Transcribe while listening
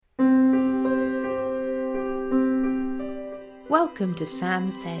Welcome to Sam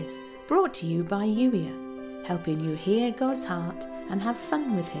Says, brought to you by Yuya, helping you hear God's heart and have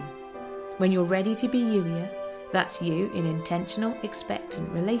fun with Him. When you're ready to be Yuya, that's you in intentional, expectant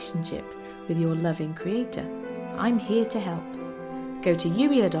relationship with your loving Creator. I'm here to help. Go to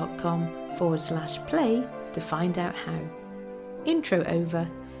yuya.com/play to find out how. Intro over.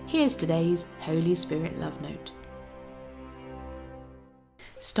 Here's today's Holy Spirit Love Note.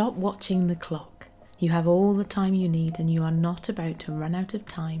 Stop watching the clock. You have all the time you need and you are not about to run out of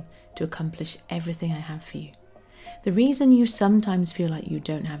time to accomplish everything I have for you. The reason you sometimes feel like you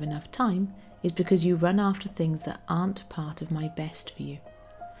don't have enough time is because you run after things that aren't part of my best for you.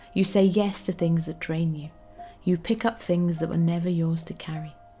 You say yes to things that drain you. You pick up things that were never yours to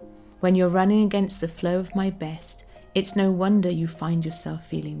carry. When you're running against the flow of my best, it's no wonder you find yourself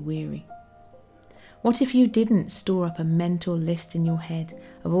feeling weary. What if you didn't store up a mental list in your head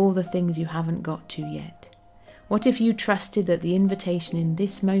of all the things you haven't got to yet? What if you trusted that the invitation in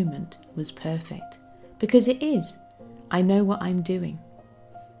this moment was perfect? Because it is. I know what I'm doing.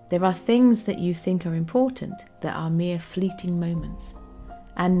 There are things that you think are important that are mere fleeting moments.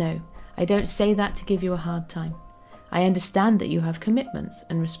 And no, I don't say that to give you a hard time. I understand that you have commitments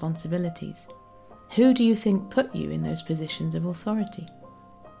and responsibilities. Who do you think put you in those positions of authority?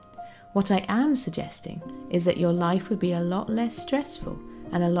 What I am suggesting is that your life would be a lot less stressful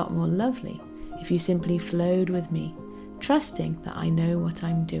and a lot more lovely if you simply flowed with me, trusting that I know what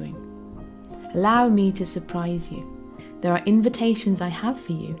I'm doing. Allow me to surprise you. There are invitations I have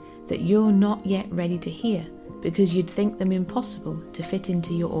for you that you're not yet ready to hear because you'd think them impossible to fit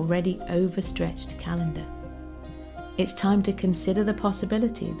into your already overstretched calendar. It's time to consider the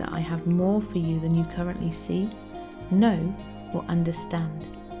possibility that I have more for you than you currently see, know, or understand.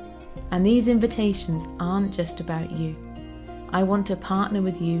 And these invitations aren't just about you. I want to partner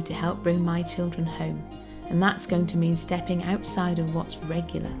with you to help bring my children home, and that's going to mean stepping outside of what's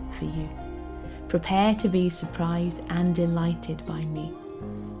regular for you. Prepare to be surprised and delighted by me.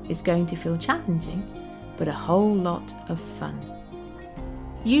 It's going to feel challenging, but a whole lot of fun.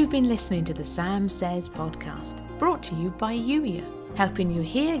 You've been listening to the Sam Says podcast, brought to you by Yuya, helping you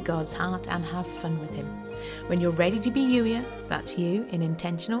hear God's heart and have fun with Him. When you're ready to be Yuya, that's you in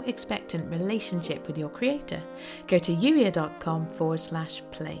intentional, expectant relationship with your Creator, go to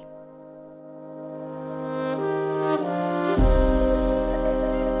yuya.com/play.